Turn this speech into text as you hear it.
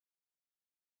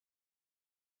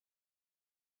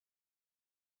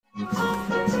Lala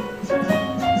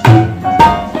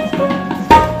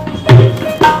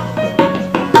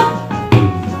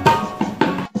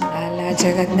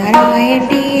Jagat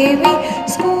Narain DAV,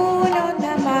 school on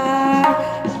the map.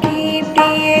 Keep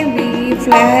DAV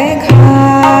flag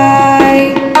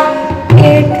high.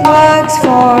 It works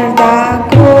for the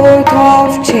growth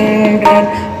of children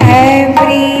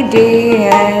every day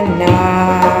and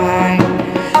night.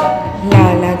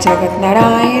 Lala Jagat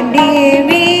Narain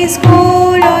DAV,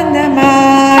 school on the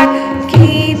mat.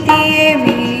 Keep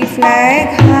DAV flag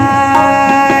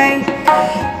high.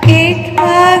 It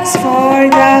works for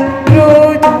the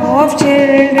growth of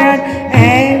children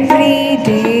every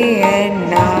day and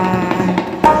night.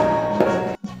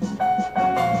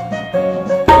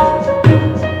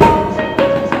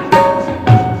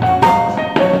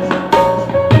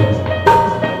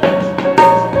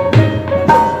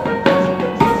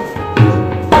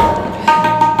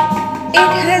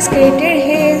 It has created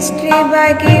history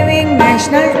by giving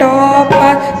national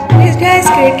topper. It has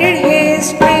created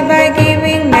history by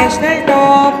giving national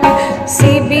topper.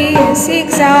 CBSE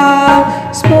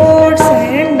exam, sports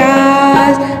and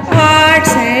dance,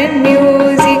 arts and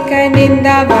music, and in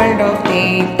the world of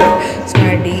theatre.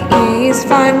 Study is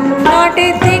fun, not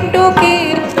a thing to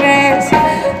keep stress.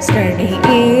 Study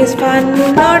is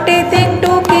fun, not a thing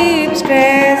to keep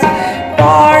stress.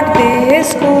 Taught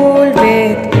this school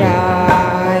with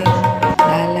pride.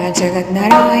 Lala Jagat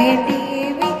Narain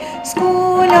DAV,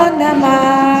 school on the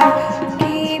map.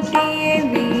 Keep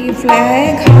DAV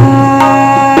flag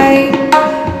high.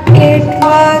 It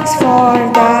works for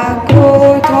the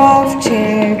growth of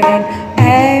children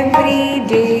every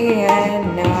day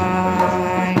and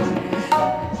night.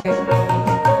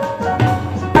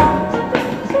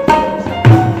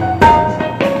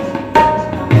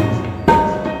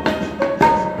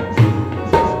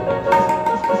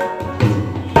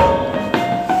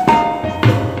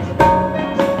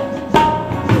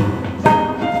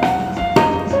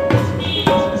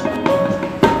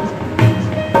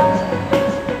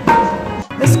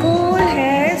 The school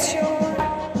has shown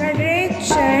that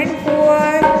rich and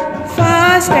poor,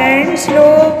 fast and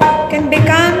slow, can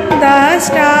become the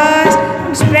stars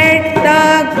and spread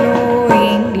the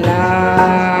glowing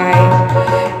light.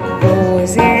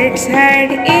 Rose its head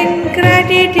in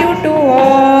gratitude to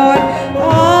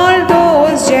all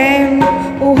those gems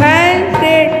who helped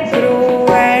it grow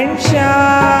and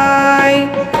shine.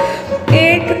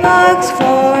 It works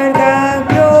for the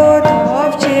growth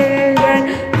of children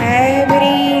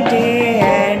every day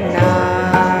and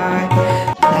night.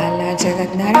 Lala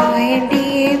Jagat Narain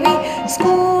DAV,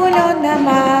 school on the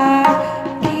map.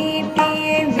 Keep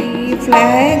DAV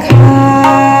flag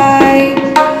high.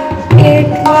 It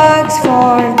works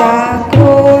for the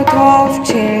growth of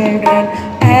children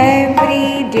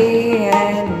every day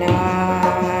and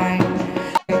night.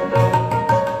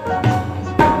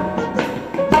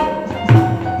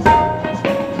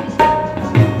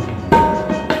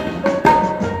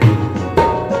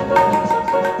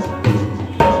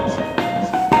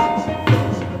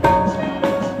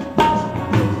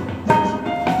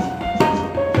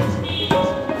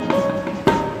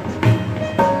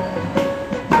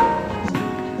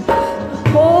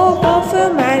 Hope of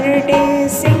humanity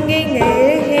singing a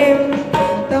hymn.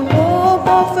 The hope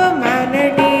of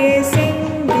humanity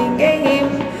singing a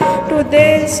hymn to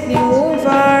this new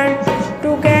world.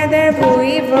 Together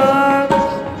we work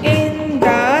in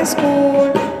the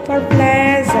school for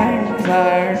pleasant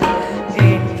work.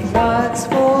 It works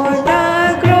for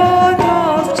the growth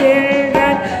of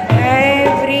children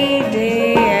every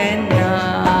day and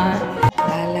night.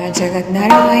 Lala Jagat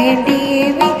Narain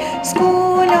DAV,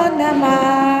 school on the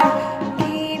map.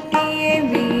 Keep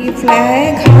DAV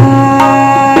flag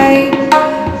high.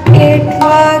 It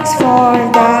works for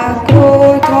the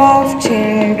growth of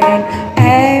children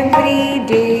every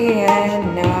day and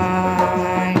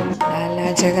night. Lala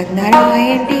Jagat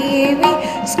Narain DAV,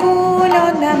 school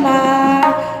on the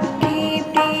map. Keep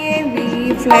DAV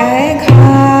flag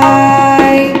high.